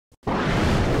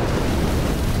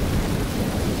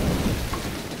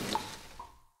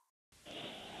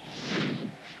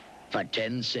For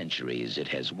 10 centuries it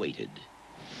has waited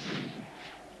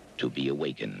to be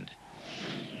awakened,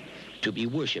 to be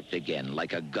worshipped again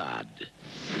like a god,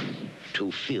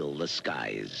 to fill the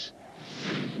skies,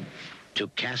 to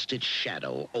cast its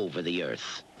shadow over the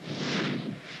earth,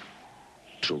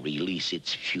 to release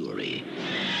its fury.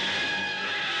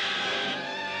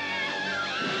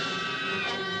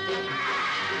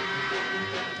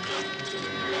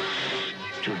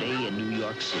 Today in New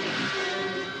York City,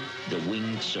 the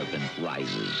winged serpent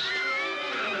rises.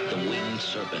 The winged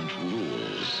serpent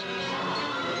rules.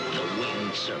 The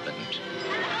winged serpent.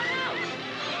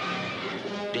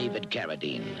 David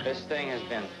Carradine. This thing has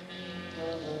been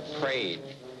prayed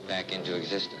back into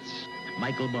existence.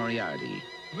 Michael Moriarty.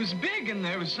 It was big, and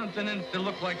there was something in it that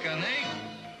looked like an egg.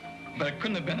 But it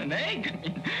couldn't have been an egg. I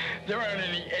mean, there aren't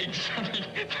any eggs. I mean,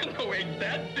 there's no egg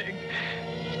that big.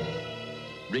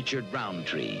 Richard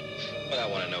Roundtree. What I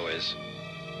want to know is,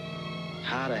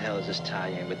 how the hell does this tie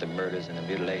in with the murders and the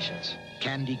mutilations?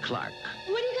 Candy Clark.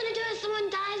 What are you going to do if someone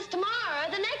dies tomorrow,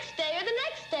 or the next day, or the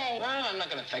next day? Well, I'm not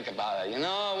going to think about it. You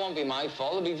know, it won't be my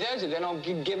fault. It'll be theirs if they don't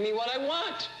give me what I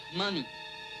want. Money.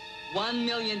 $1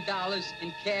 million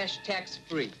in cash,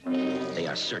 tax-free. They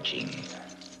are searching.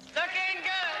 Looking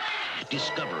good.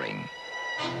 Discovering.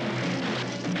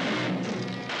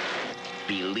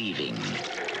 Believing.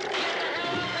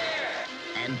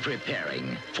 And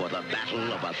preparing for the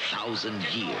battle of 1,000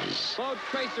 years. Load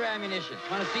Chrysler ammunition.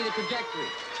 Want to see the trajectory?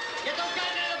 Get those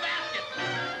guys into the basket.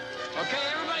 Okay,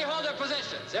 everybody hold their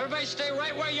positions. Everybody stay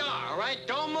right where you are, all right?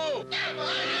 Don't move.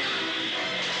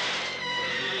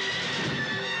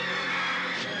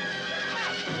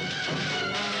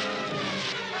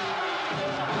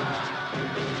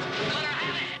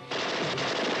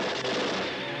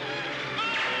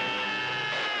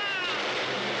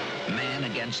 Man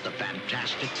against the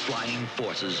fantastic flying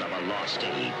forces of a lost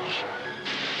age.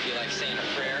 You like saying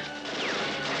a prayer?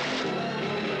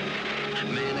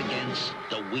 Man against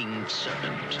the winged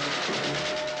serpent.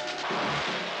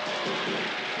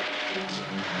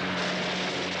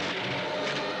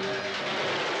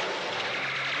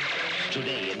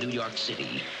 Today in New York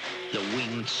City, the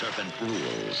winged serpent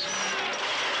rules.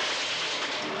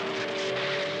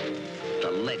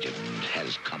 The legend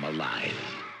has come alive.